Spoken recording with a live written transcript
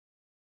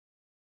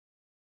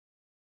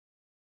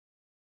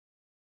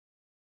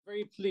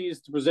Very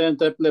pleased to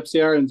present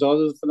Epilepsy Ireland's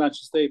audited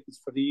financial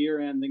statements for the year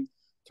ending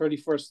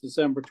 31st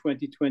December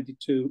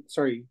 2022.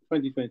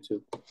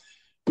 2022.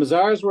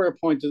 Mazars were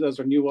appointed as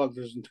our new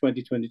auditors in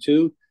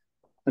 2022,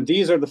 and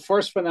these are the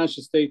first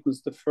financial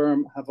statements the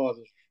firm have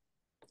audited.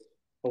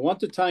 I want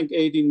to thank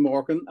Aideen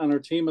Morgan and her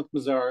team at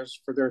Mazars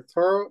for their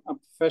thorough and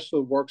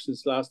professional work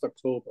since last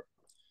October.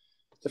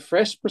 The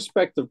fresh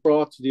perspective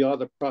brought to the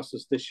audit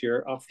process this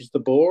year offers the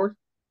board,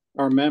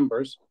 our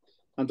members,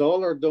 and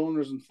all our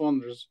donors and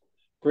funders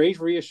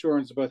great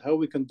reassurance about how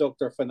we conduct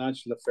our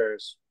financial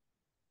affairs.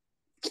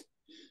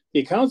 The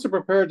accounts are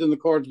prepared in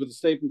accordance with the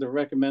Statement of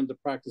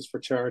Recommended Practice for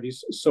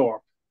Charities, SORP,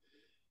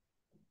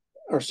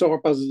 or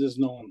SORP as it is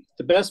known,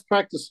 the best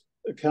practice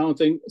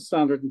accounting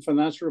standard in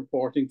financial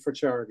reporting for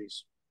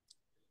charities.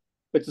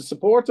 With the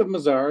support of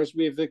Mazars,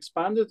 we have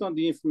expanded on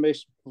the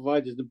information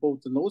provided in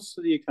both the notes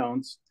to the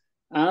accounts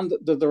and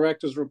the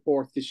director's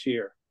report this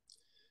year.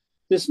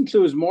 This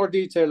includes more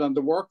detail on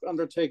the work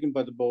undertaken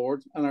by the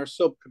board and our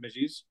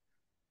subcommittees,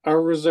 our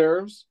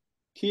reserves,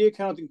 key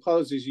accounting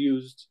policies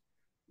used,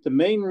 the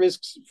main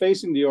risks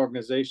facing the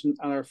organisation,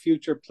 and our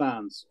future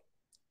plans.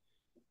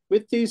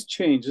 With these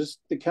changes,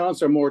 the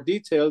accounts are more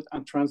detailed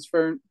and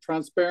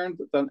transparent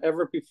than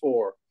ever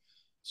before.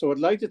 So I'd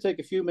like to take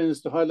a few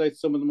minutes to highlight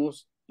some of the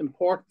most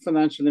important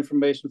financial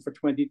information for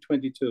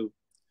 2022.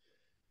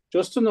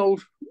 Just to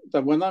note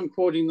that when I'm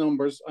quoting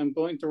numbers, I'm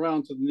going to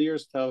round to the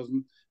nearest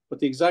thousand, but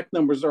the exact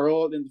numbers are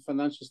all in the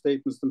financial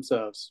statements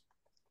themselves.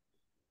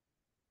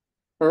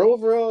 Our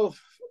overall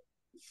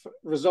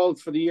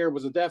result for the year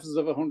was a deficit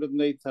of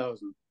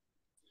 108,000.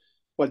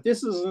 While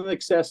this is in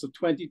excess of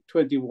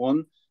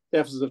 2021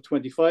 deficit of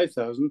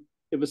 25,000,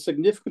 it was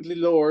significantly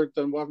lower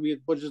than what we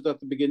had budgeted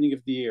at the beginning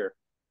of the year.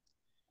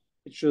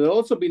 It should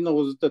also be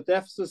noted that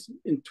deficits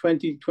in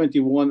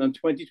 2021 and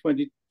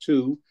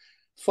 2022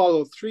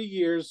 followed 3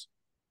 years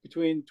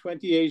between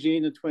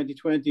 2018 and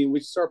 2020 in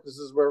which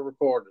surpluses were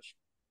recorded.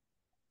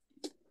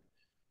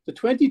 The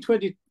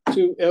 2022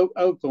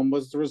 outcome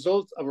was the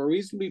result of a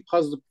reasonably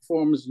positive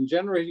performance in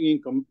generating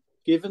income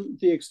given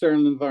the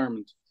external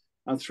environment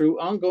and through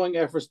ongoing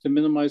efforts to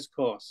minimize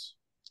costs.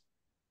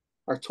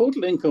 Our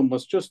total income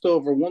was just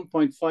over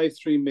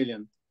 1.53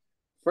 million,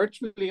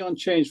 virtually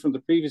unchanged from the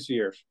previous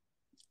year.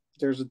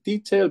 There's a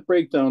detailed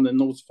breakdown in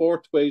notes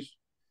 4 to 8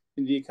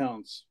 in the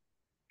accounts.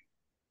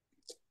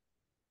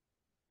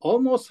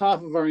 Almost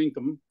half of our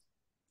income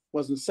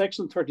was in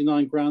Section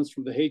 39 grants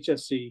from the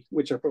HSE,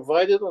 which are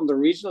provided under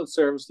regional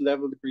service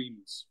level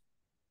agreements.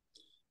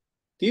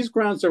 These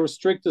grants are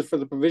restricted for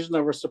the provision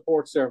of our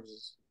support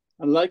services,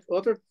 and like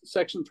other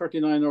Section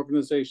 39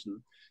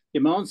 organisations, the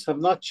amounts have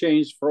not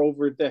changed for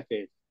over a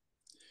decade.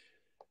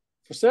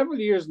 For several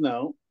years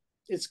now,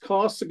 it's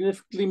cost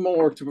significantly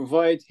more to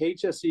provide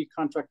HSE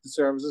contracted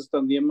services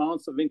than the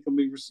amounts of income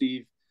we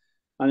receive,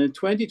 and in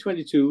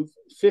 2022,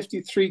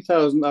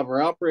 53,000 of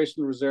our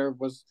operational reserve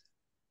was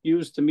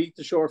used to meet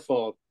the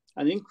shortfall,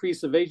 an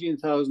increase of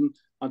 18,000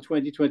 on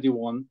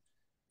 2021,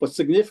 but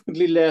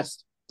significantly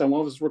less than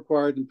what was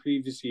required in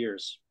previous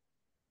years.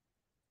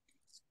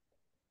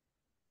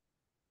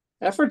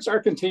 Efforts are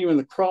continuing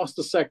across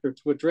the sector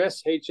to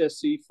address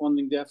HSE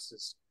funding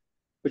deficits,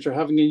 which are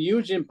having a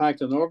huge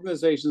impact on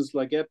organisations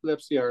like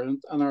Epilepsy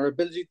Ireland and our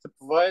ability to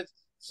provide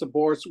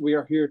supports we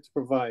are here to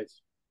provide.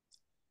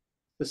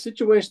 The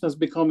situation has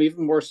become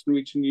even worse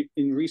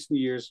in recent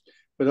years,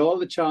 with all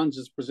the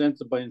challenges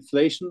presented by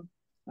inflation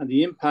and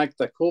the impact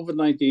that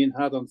COVID-19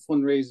 had on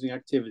fundraising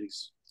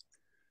activities.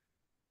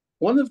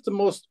 One of the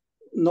most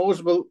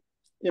notable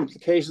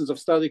implications of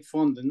static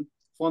funding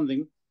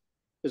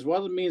is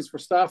what it means for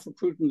staff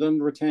recruitment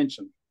and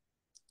retention.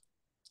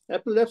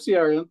 Epilepsy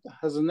Ireland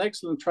has an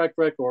excellent track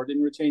record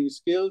in retaining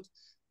skilled,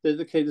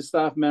 dedicated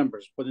staff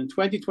members, but in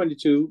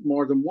 2022,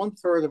 more than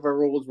 1/3 of our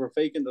roles were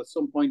vacant at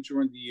some point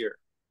during the year.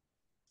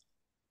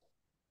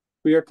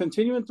 We are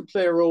continuing to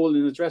play a role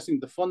in addressing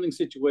the funding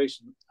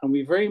situation, and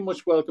we very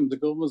much welcome the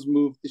government's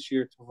move this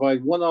year to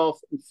provide one-off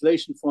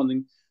inflation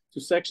funding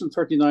to Section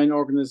 39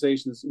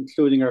 organisations,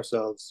 including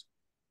ourselves.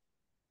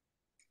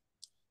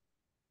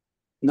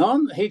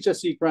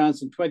 Non-HSE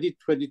grants in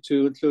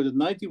 2022 included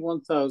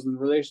 91,000 in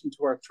relation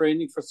to our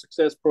Training for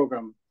Success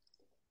programme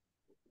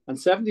and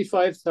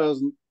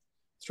 75,000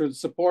 through the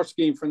support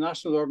scheme for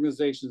national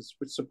organisations,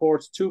 which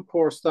supports 2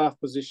 core staff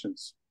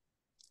positions.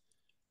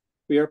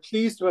 We are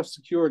pleased to have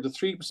secured a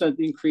 3%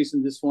 increase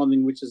in this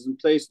funding, which is in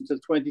place until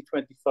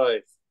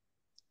 2025.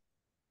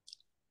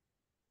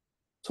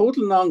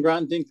 Total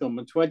non-grant income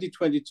in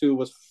 2022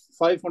 was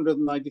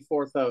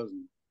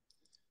 594,000.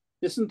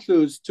 This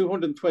includes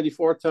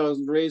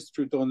 224,000 raised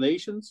through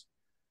donations,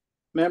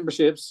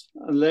 memberships,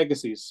 and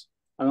legacies,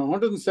 and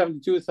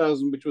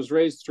 172,000 which was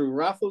raised through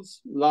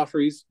raffles,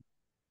 lotteries,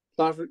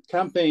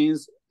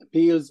 campaigns,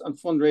 appeals, and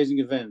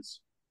fundraising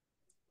events.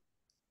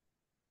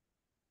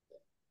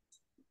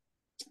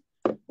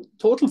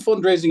 Total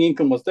fundraising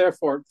income was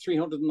therefore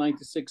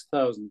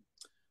 396,000.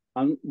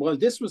 And while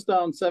this was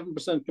down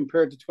 7%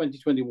 compared to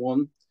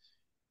 2021,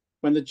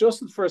 when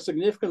adjusted for a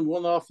significant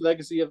one-off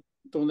legacy of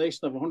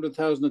donation of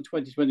 100,000 in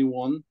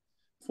 2021,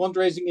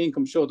 fundraising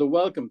income showed a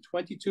welcome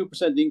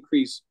 22%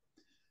 increase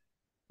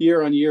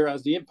year on year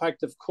as the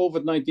impact of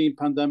COVID-19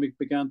 pandemic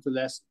began to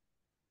lessen.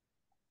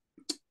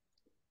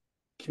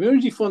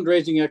 Community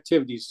fundraising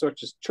activities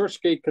such as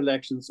Churchgate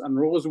collections and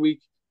Rose Week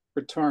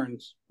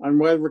returned, and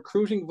while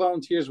recruiting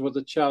volunteers was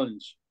a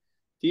challenge,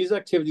 these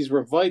activities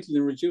were vital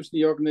in reducing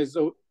the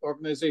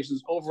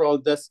organization's overall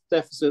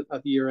deficit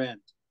at year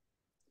end.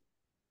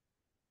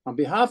 On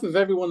behalf of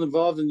everyone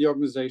involved in the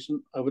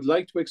organization, I would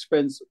like to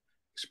express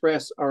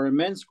our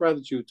immense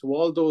gratitude to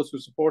all those who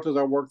supported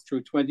our work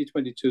through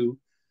 2022.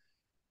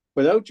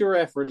 Without your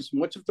efforts,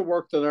 much of the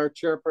work that our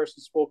chairperson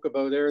spoke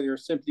about earlier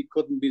simply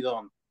couldn't be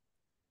done.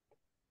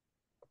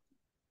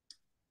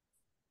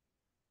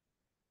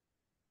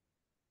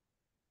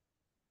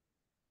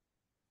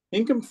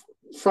 Income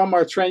from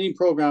our training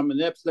program in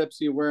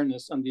epilepsy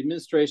awareness and the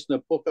administration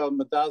of Buccal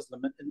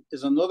Midazolam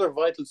is another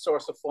vital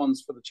source of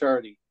funds for the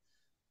charity.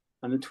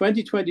 And in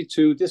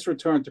 2022, this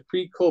returned to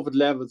pre-COVID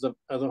levels at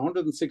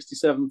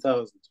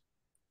 167,000.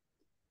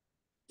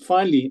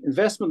 Finally,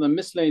 investment and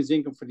miscellaneous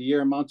income for the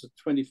year amounted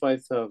to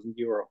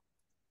 €25,000.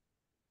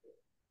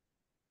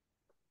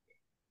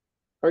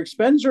 Our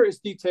expenditure is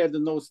detailed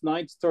in notes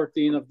 9 to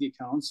 13 of the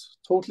accounts.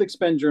 Total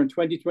expenditure in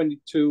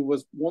 2022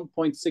 was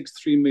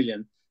 1.63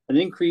 million, an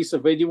increase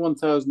of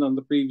 81,000 on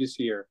the previous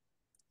year.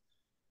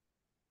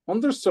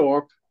 Under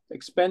SORP,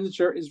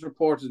 expenditure is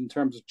reported in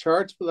terms of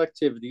charitable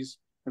activities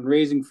and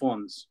raising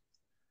funds.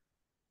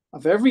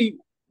 Of every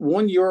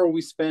 €1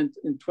 we spent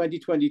in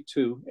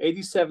 2022,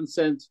 87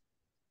 cents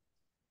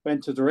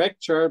went to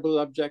direct charitable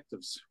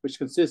objectives, which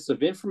consists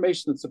of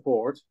information and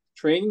support,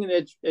 training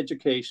and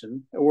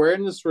education,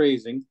 awareness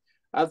raising,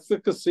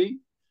 advocacy,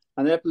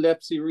 and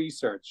epilepsy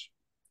research.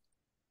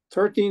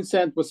 13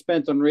 cents was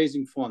spent on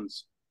raising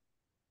funds.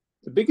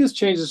 The biggest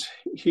changes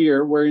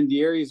here were in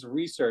the areas of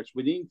research,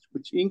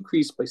 which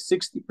increased by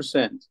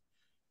 60%,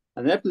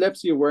 and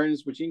epilepsy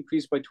awareness, which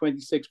increased by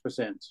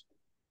 26%.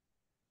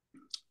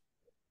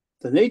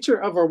 The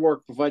nature of our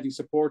work providing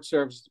support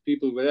services to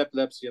people with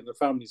epilepsy and their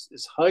families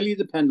is highly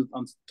dependent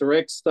on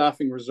direct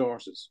staffing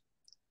resources.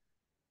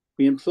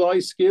 We employ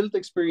skilled,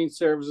 experienced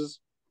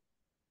services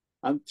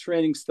and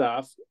training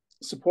staff,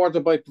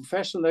 supported by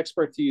professional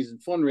expertise in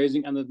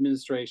fundraising and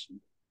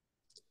administration.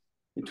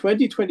 In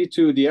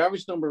 2022, the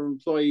average number of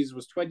employees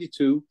was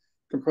 22,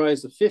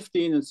 comprised of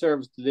 15 in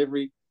service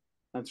delivery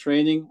and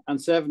training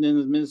and 7 in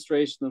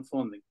administration and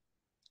funding.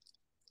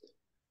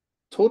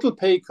 Total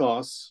pay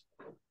costs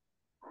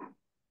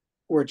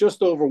were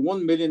just over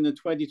 1 million in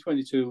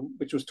 2022,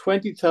 which was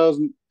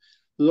 20,000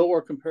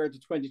 lower compared to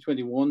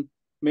 2021,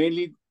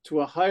 mainly to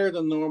a higher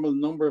than normal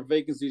number of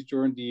vacancies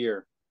during the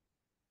year.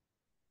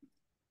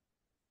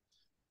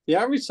 The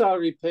average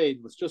salary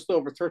paid was just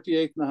over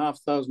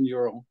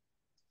 €38,500,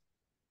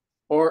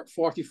 or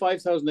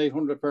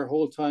 45,800 per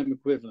whole-time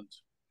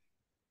equivalent.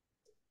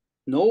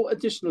 No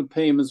additional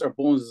payments or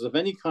bonuses of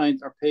any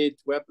kind are paid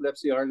to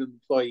Epilepsy Ireland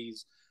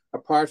employees,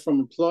 apart from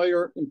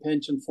employer and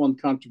pension fund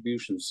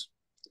contributions.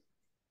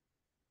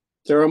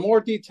 There are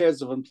more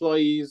details of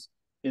employees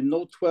in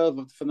note 12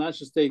 of the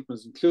financial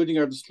statements, including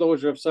our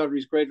disclosure of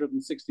salaries greater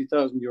than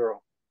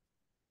 €60,000.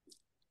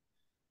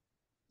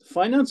 The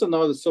Finance and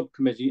Audit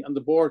Subcommittee and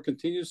the Board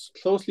continues to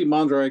closely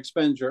monitor our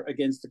expenditure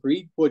against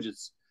agreed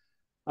budgets,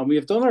 and we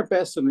have done our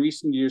best in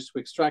recent years to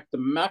extract the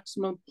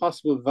maximum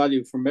possible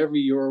value from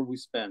every euro we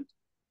spend.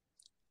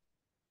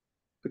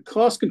 With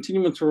costs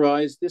continuing to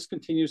rise, this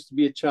continues to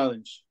be a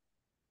challenge,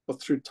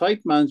 but through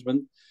tight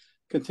management,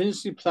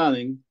 contingency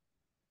planning,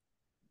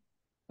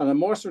 and a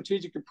more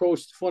strategic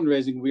approach to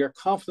fundraising, we are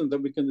confident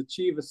that we can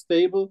achieve a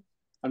stable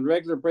and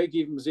regular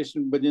break-even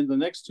position within the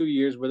next 2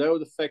 years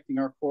without affecting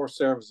our core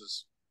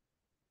services.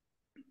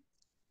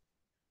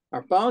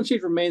 Our balance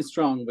sheet remains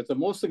strong, with the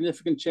most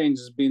significant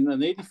changes being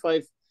an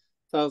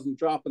 85,000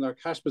 drop in our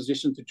cash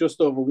position to just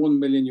over €1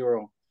 million,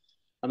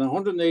 and a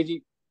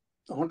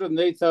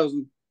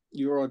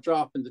 €108,000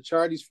 drop in the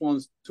charity's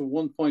funds to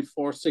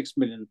 1.46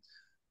 million,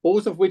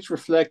 both of which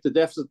reflect the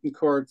deficit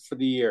incurred for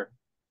the year.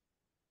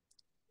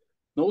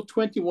 Note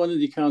 21 in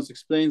the accounts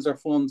explains our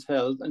funds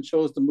held and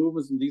shows the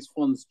movements in these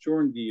funds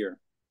during the year.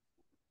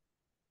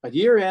 At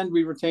year end,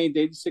 we retained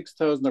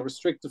 86,000 of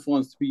restricted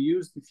funds to be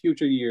used in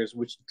future years,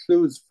 which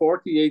includes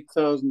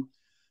 48,000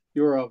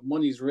 euro of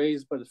monies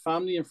raised by the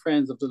family and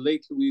friends of the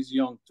late Louise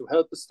Young to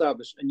help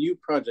establish a new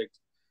project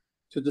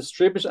to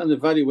distribute and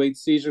evaluate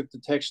seizure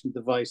detection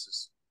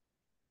devices.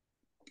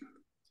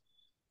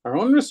 Our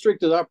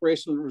unrestricted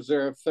operational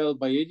reserve fell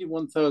by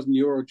 81,000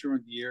 euro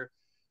during the year,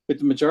 with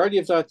the majority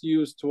of that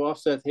used to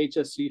offset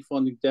HSE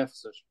funding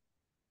deficit.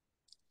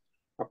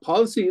 Our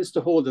policy is to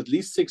hold at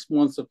least 6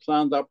 months of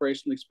planned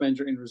operational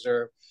expenditure in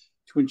reserve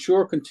to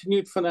ensure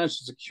continued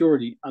financial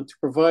security and to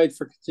provide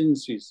for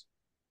contingencies.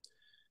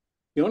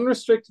 The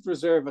unrestricted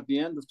reserve at the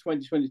end of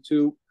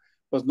 2022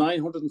 was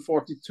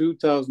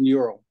 942,000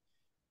 euro,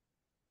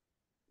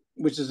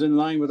 which is in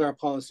line with our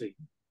policy.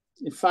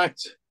 In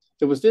fact,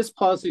 it was this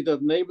policy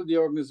that enabled the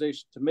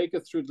organisation to make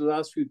it through the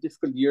last few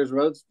difficult years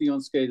relatively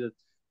unscathed,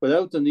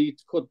 without the need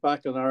to cut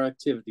back on our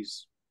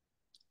activities.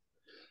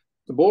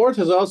 The board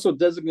has also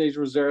designated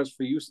reserves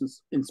for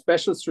use in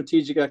special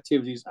strategic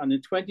activities, and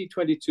in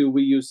 2022,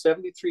 we used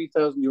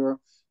 €73,000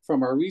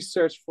 from our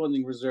research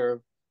funding reserve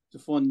to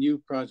fund new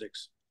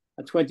projects,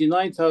 and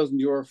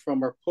 €29,000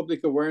 from our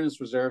public awareness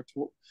reserve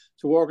to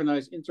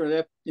organise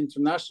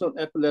International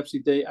Epilepsy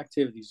Day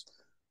activities,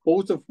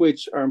 both of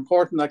which are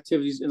important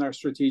activities in our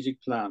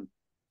strategic plan.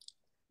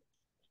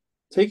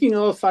 Taking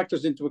all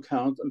factors into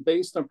account and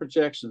based on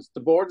projections,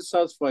 the board is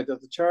satisfied that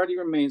the charity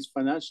remains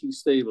financially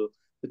stable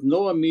with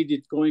no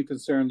immediate going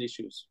concern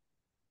issues.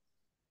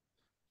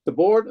 The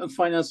board and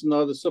Finance and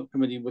Audit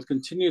Subcommittee will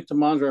continue to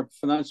monitor our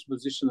financial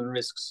position and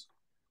risks.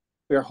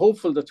 We are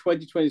hopeful that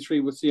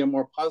 2023 will see a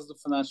more positive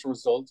financial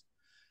result,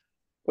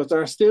 but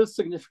there are still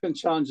significant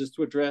challenges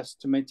to address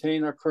to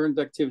maintain our current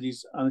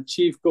activities and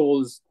achieve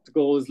the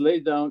goals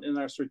laid down in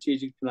our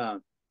strategic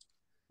plan.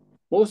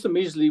 Most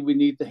immediately, we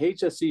need the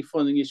HSE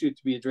funding issue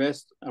to be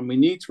addressed, and we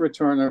need to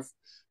return our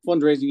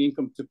fundraising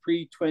income to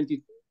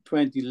pre-2020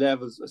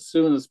 levels as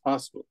soon as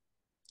possible.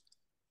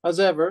 As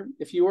ever,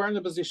 if you are in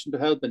a position to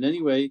help in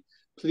any way,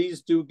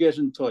 please do get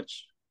in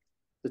touch.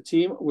 The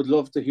team would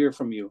love to hear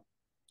from you.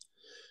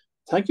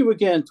 Thank you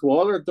again to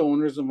all our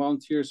donors and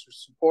volunteers who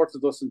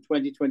supported us in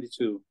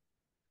 2022.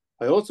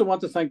 I also want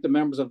to thank the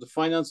members of the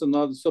Finance and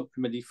Audit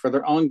Subcommittee for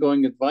their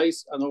ongoing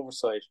advice and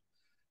oversight,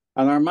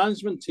 and our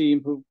management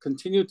team who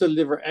continue to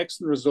deliver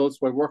excellent results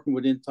while working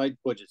within tight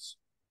budgets.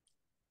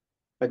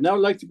 I'd now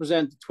like to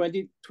present the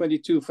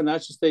 2022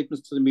 financial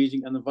statements to the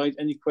meeting and invite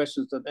any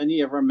questions that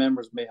any of our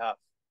members may have.